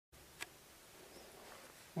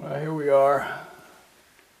Alright, here we are.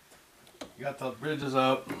 Got the bridges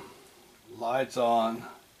up, lights on.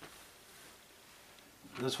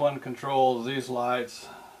 This one controls these lights.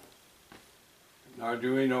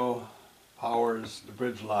 Arduino powers the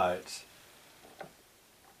bridge lights.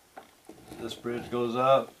 This bridge goes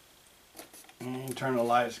up, and you turn the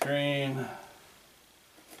lights green.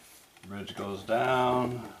 The bridge goes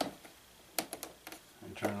down,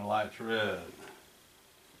 and turn the lights red.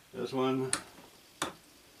 This one,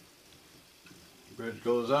 bridge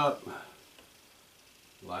goes up,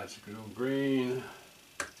 lights go green,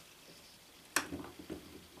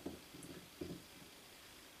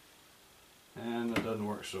 and it doesn't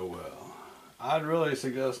work so well. I'd really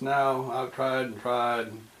suggest now, I've tried and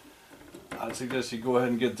tried, I'd suggest you go ahead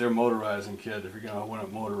and get their motorizing kit if you're going to want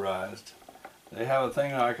it motorized. They have a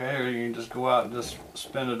thing like here, you can just go out and just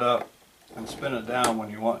spin it up and spin it down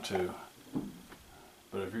when you want to.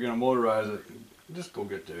 But if you're going to motorize it, just go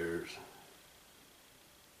get theirs.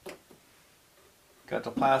 Got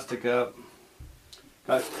the plastic up,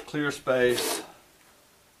 got clear space.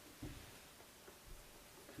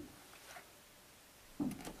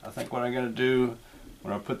 I think what I'm going to do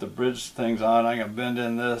when I put the bridge things on, I'm going to bend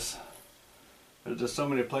in this. There's just so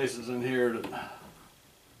many places in here that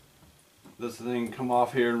this thing come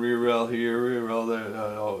off here and re-rail here, re-rail there.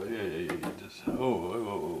 Oh, yeah, just,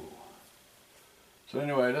 oh. So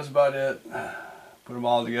anyway, that's about it. Put them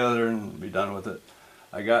all together and be done with it.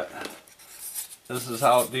 This is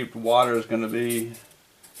how deep the water is going to be.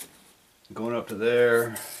 Going up to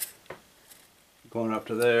there. Going up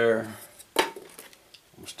to there.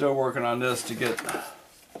 I'm still working on this to get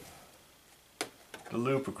the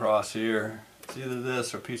loop across here. It's either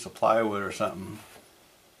this or a piece of plywood or something.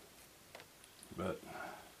 But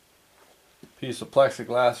piece of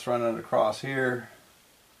plexiglass running across here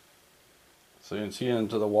so you can see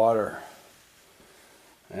into the water.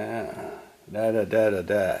 Da da da da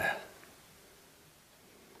da.